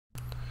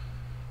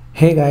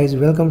Hey guys,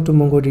 welcome to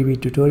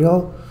MongoDB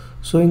tutorial.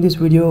 So in this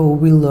video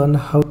we will learn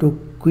how to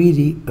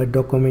query a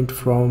document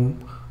from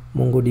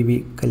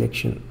MongoDB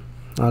collection.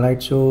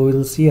 Alright, so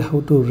we'll see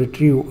how to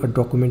retrieve a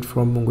document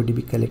from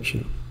MongoDB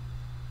collection.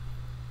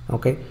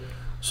 Okay,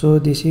 so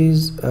this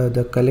is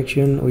the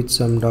collection with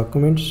some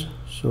documents.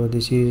 So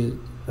this is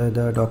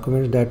the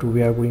documents that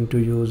we are going to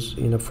use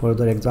in a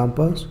further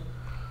examples.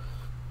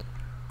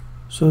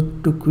 So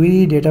to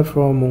query data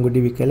from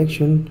MongoDB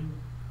collection,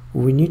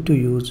 we need to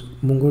use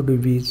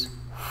MongoDB's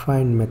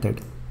find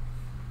method.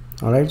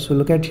 Alright, so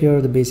look at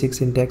here the basic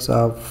syntax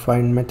of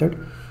find method.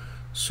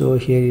 So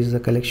here is the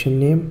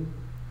collection name,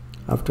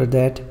 after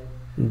that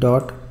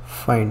dot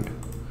find.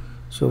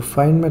 So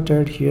find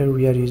method here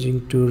we are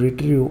using to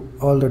retrieve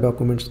all the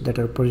documents that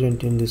are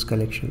present in this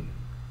collection.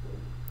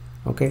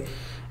 Okay,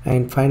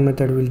 and find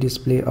method will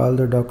display all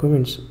the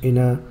documents in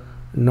a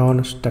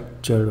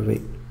non-structured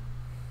way.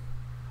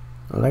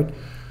 Alright,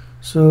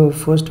 so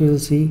first we will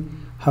see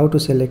how to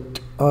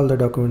select all the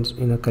documents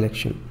in a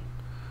collection.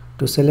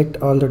 To select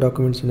all the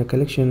documents in a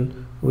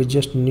collection, we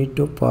just need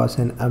to pass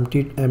an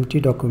empty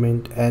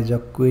document as a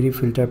query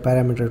filter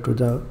parameter to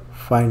the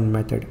find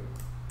method.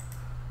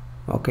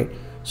 Okay,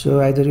 so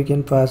either you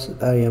can pass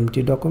a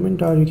empty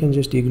document or you can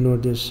just ignore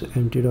this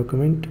empty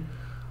document.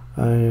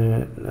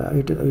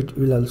 It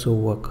will also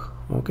work.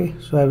 Okay,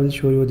 so I will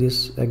show you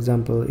this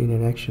example in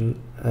an action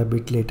a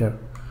bit later.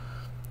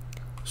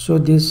 So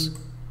this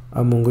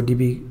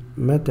MongoDB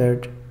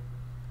method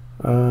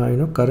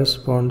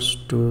corresponds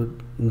to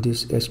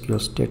this SQL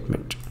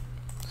statement,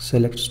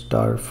 select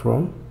star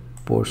from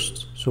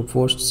posts. So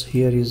posts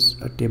here is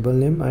a table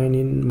name and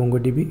in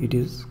MongoDB it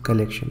is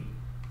collection.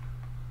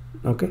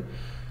 Okay,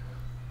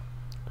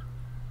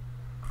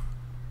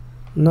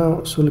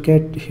 now so look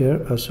at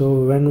here.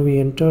 So when we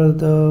enter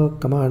the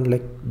command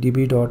like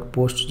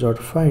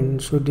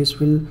db.posts.find, so this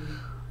will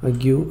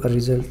give a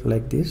result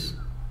like this.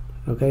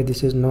 Okay,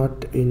 this is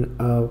not in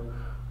a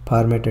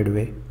formatted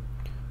way.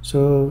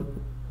 So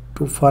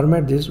to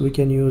format this we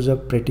can use a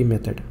pretty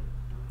method.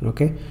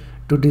 Okay,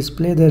 to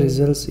display the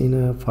results in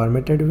a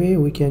formatted way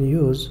we can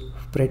use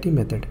pretty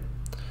method.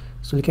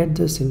 So look at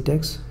the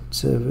syntax,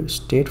 it's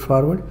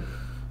straightforward.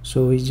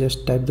 So we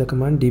just type the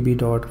command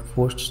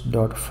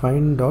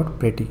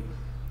db.posts.find.pretty.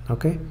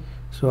 okay,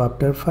 so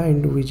after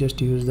find we just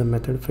use the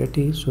method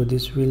pretty, so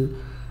this will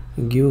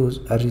give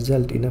a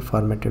result in a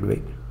formatted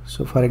way.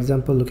 So for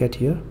example, look at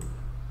here.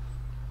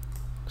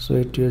 So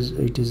it is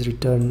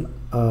return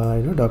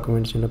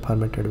documents in a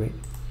formatted way.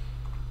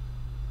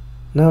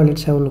 Now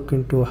let's have a look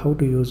into how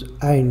to use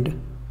AND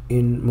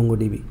in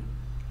MongoDB.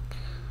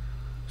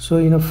 So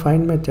in a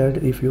find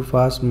method, if you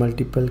pass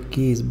multiple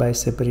keys by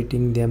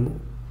separating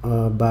them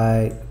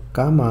by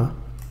comma,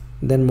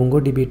 then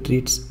MongoDB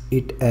treats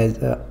it as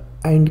a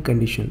AND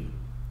condition.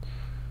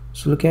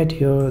 So look at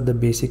here the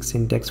basic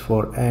syntax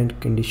for AND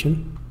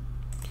condition.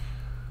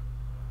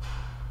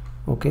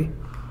 Okay,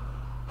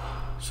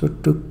 so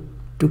to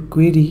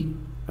query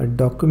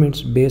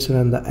documents based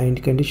on the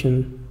AND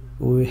condition,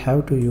 we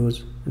have to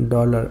use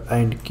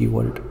 $AND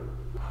keyword.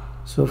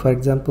 So for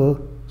example,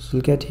 so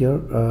look at here,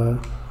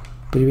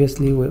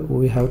 previously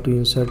we have to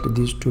insert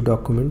these two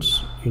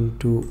documents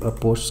into a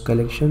posts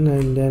collection,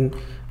 and then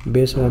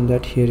based on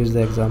that here is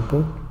the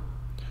example.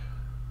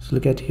 So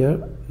look at here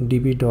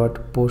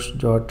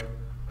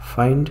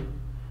db.posts.find,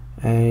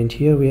 and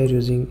here we are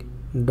using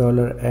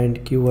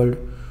 $AND keyword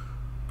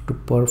to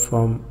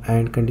perform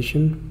AND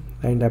condition,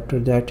 and after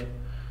that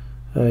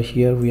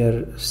here we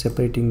are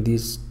separating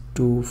these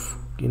two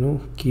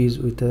keys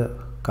with a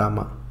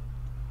comma.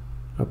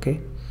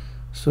 Okay,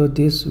 so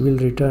this will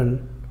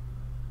return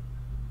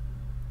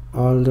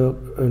all the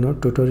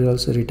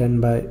tutorials written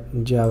by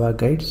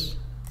javaguides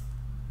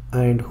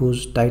and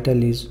whose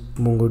title is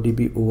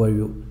MongoDB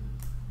overview.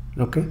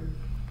 Okay,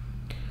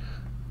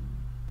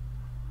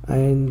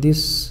 and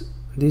this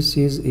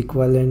is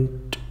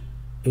equivalent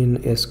in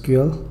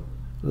SQL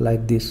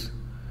like this,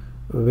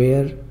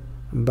 where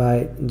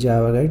by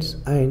javaguides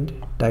and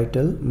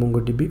title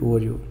MongoDB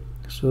overview.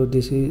 So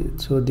this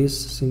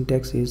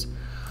syntax is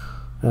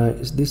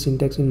this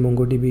syntax in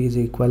MongoDB is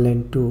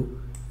equivalent to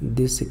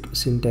this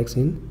syntax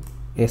in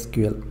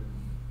SQL.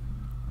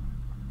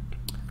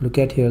 Look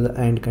at here the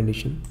AND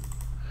condition,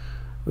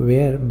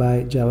 where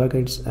by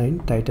javaguides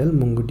and title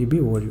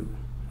MongoDB overview.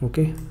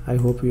 Okay, I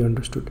hope you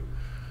understood.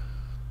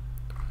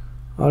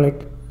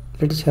 Alright,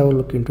 let us have a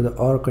look into the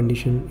OR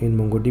condition in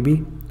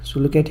MongoDB.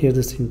 So look at here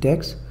the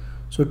syntax.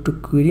 So to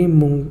query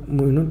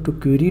to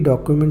query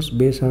documents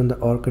based on the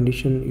OR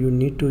condition, you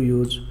need to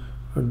use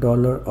a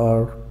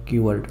 $OR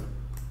keyword.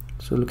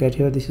 So look at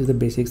here, this is the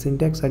basic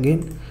syntax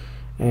again,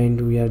 and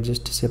we are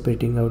just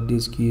separating out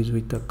these keys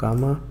with a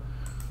comma.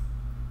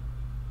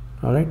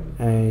 Alright,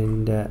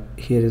 and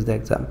here is the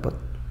example.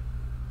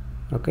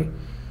 Okay,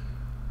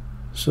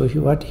 so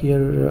what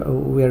here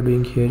we are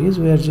doing here is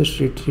we are just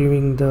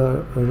retrieving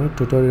the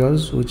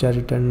tutorials which are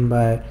written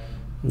by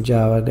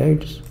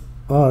javaguides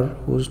or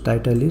whose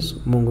title is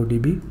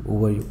MongoDB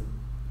overview.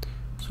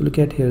 So look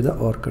at here the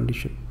OR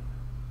condition.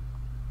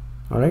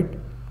 Alright,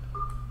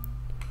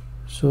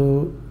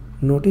 So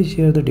notice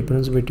here the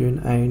difference between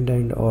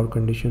and or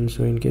condition.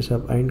 So in case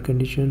of and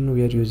condition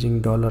we are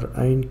using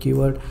 $and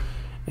keyword,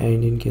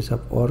 and in case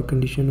of or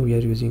condition we are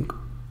using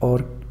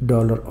or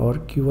 $or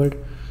keyword.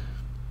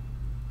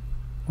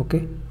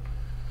 Okay,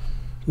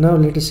 now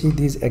let us see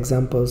these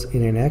examples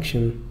in an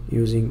action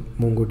using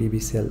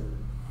MongoDB cell.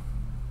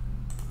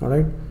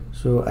 Alright,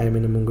 so I am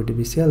in a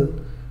MongoDB cell.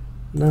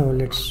 Now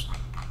let's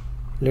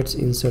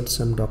insert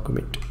some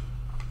document.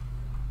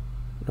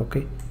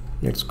 Okay,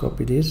 let's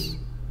copy this.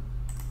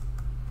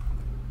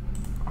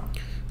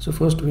 So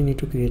first we need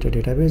to create a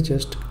database.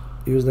 Just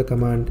use the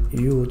command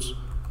use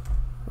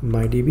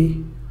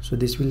MyDB. So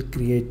this will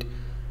create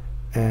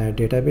a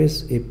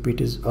database if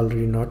it is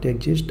already not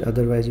exist,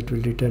 otherwise it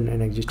will return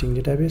an existing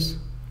database,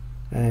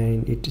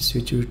 and it is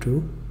switch you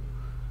to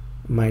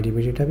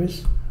MyDB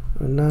database.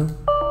 Now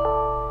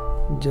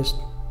just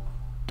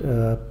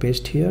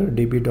paste here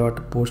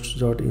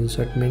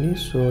db.posts.insert many.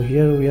 So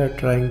here we are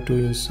trying to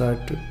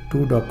insert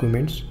 2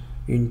 documents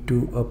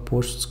into a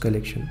posts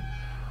collection.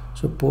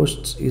 So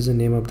posts is the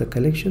name of the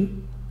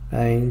collection,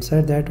 and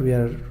inside that we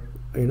are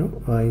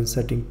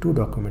inserting 2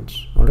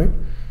 documents. All right,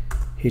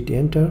 hit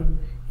enter.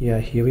 Yeah,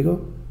 here we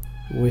go,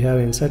 we have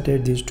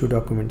inserted these 2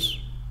 documents.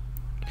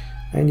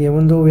 And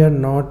even though we are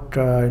not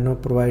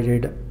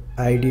provided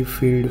ID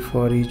field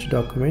for each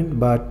document,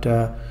 but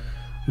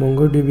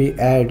MongoDB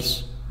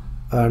adds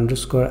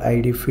underscore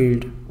ID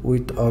field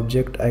with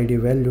object ID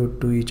value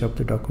to each of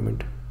the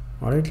document.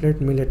 All right, let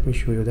me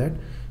show you that.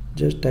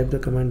 Just type the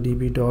command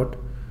db dot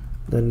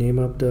the name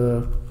of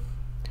the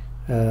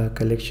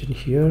collection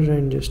here,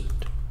 and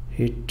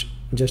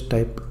just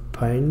type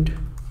find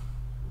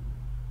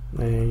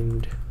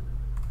and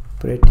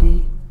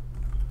pretty.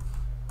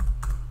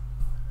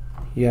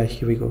 Yeah,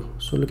 here we go.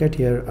 So look at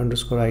here,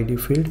 underscore ID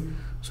field.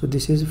 So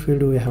this is a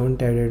field we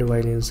haven't added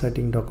while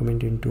inserting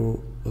document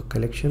into a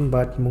collection,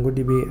 but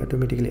MongoDB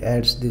automatically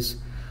adds this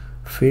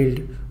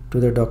field to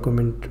the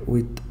document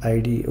with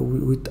ID,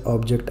 with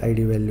object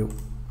ID value.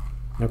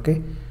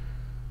 Okay,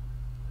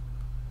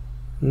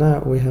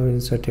 now we have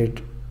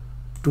inserted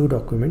 2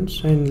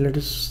 documents, and let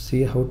us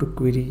see how to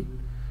query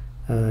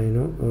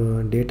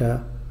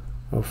data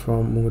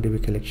from MongoDB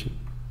collection.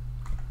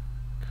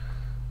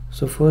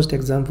 So first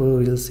example,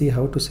 we will see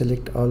how to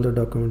select all the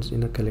documents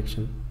in a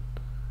collection.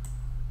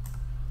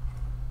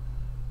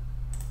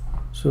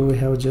 So we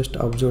have just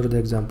observed the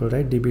example,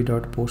 right?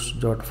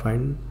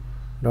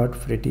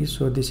 db.posts.find.pretty.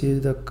 So this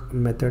is the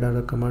method or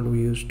the command we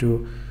use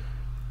to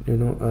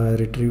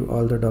retrieve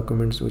all the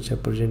documents which are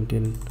present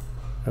in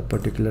a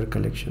particular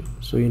collection.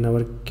 So in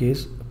our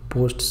case,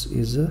 posts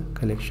is a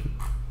collection.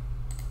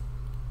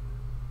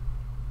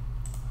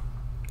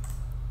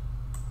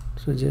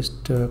 So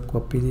just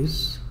copy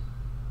this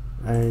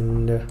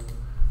and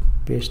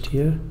paste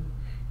here.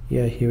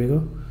 Yeah, here we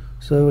go.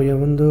 So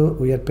even though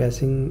we are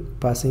passing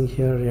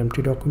here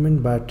empty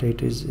document, but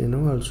it is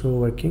also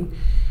working,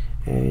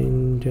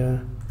 and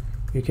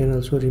you can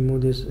also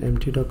remove this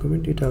empty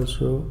document, it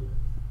also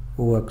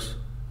works.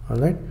 All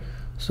right,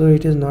 so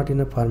it is not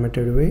in a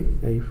formatted way.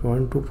 If you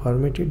want to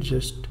format it,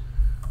 just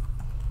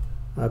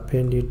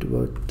append it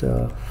with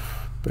the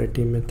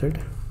pretty method.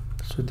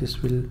 So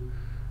this will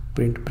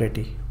print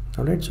pretty.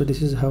 All right, so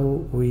this is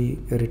how we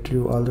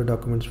retrieve all the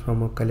documents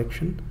from a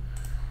collection.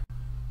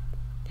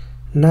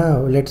 Now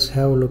let's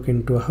have a look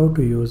into how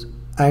to use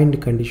AND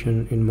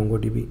condition in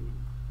MongoDB.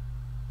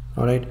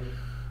 All right,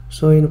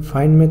 so in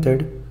find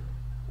method,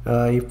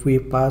 if we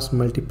pass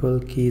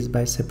multiple keys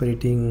by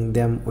separating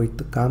them with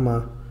the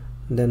comma,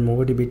 then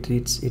MongoDB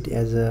treats it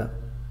as a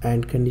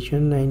AND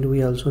condition, and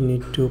we also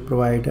need to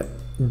provide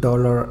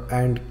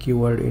 $and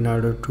keyword in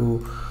order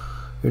to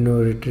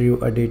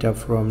retrieve a data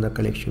from the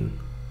collection.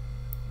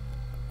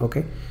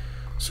 Okay,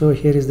 so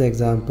here is the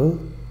example.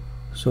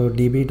 So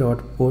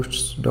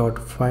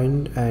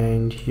db.posts.find,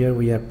 and here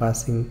we are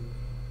passing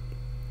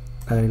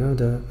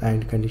the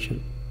AND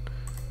condition.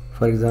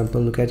 For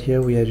example, look at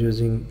here, we are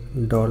using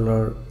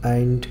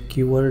 $and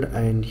keyword,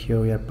 and here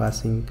we are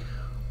passing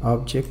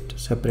object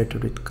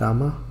separated with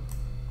comma.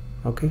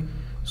 Okay,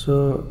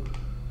 so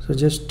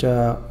just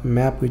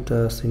map with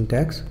the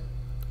syntax.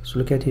 So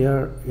look at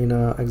here, in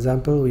a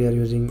example we are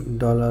using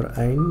 $and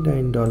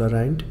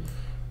 $and,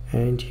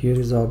 and here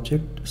is the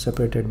object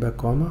separated by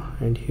comma,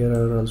 and here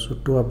are also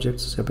 2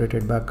 objects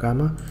separated by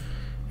comma.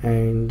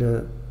 And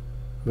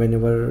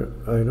whenever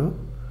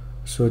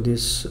so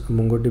this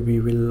MongoDB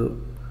will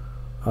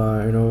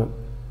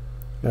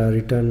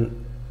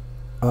return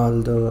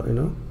all the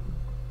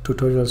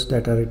tutorials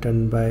that are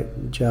written by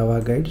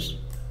javaguides,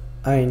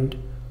 and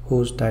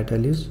whose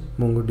title is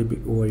MongoDB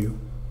overview.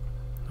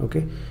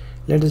 Okay,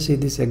 let us see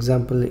this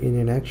example in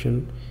an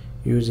action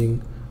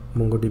using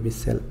MongoDB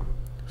cell.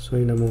 So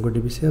in a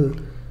MongoDB cell,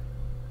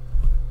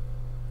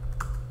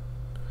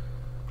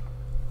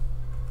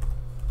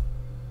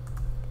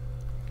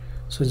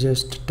 so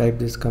just type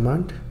this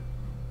command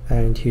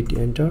and hit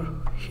enter.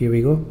 Here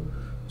we go.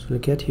 So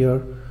look at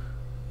here,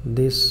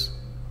 this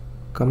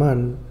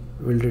command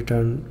will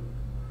return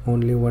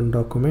only 1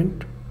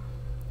 document,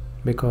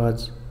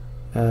 because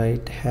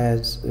it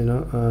has,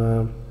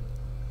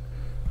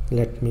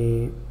 let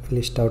me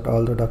list out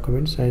all the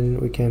documents and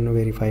we can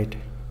verify it.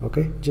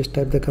 Okay, just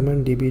type the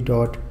command db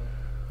dot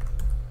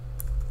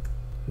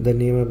the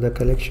name of the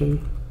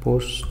collection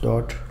posts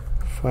dot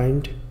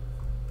find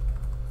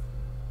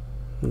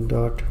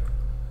dot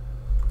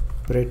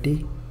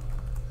pretty.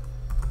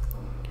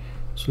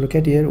 So look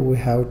at here, we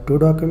have 2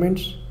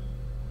 documents.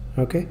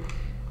 Okay,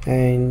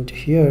 and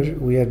here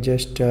we are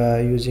just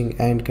using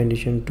AND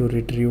condition to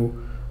retrieve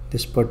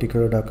this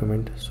particular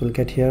document. So look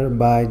at here,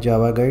 by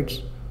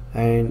javaguides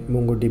and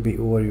MongoDB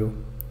overview,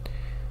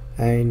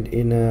 and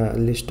in a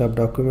list of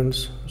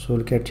documents. So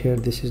look at here,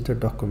 this is the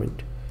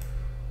document.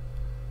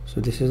 So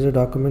this is the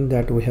document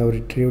that we have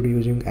retrieved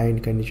using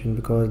AND condition,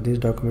 because this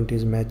document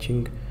is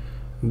matching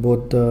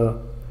both the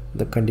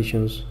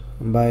conditions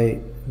by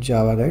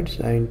javaguides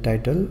and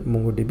title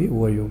MongoDB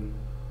overview.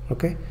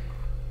 Okay,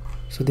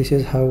 so this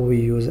is how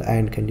we use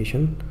AND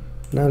condition.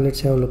 Now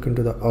let's have a look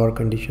into the OR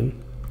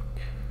condition.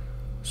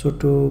 So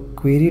to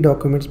query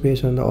documents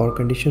based on the OR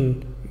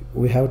condition,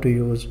 we have to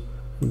use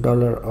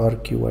 $OR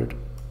keyword.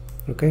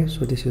 Okay,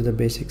 so this is the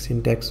basic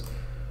syntax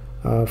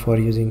for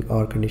using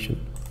OR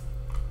condition.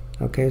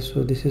 Okay,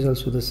 so this is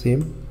also the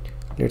same.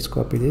 Let's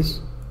copy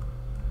this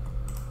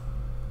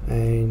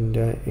and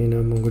in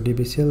a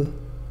MongoDB cell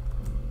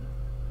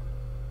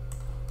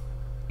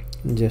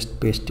just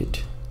paste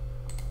it.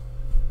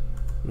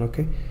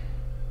 Okay,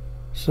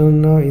 so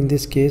now in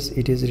this case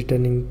it is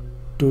returning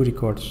 2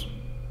 records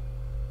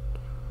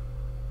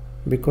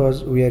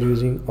because we are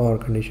using OR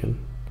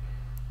condition.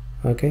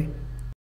 Okay,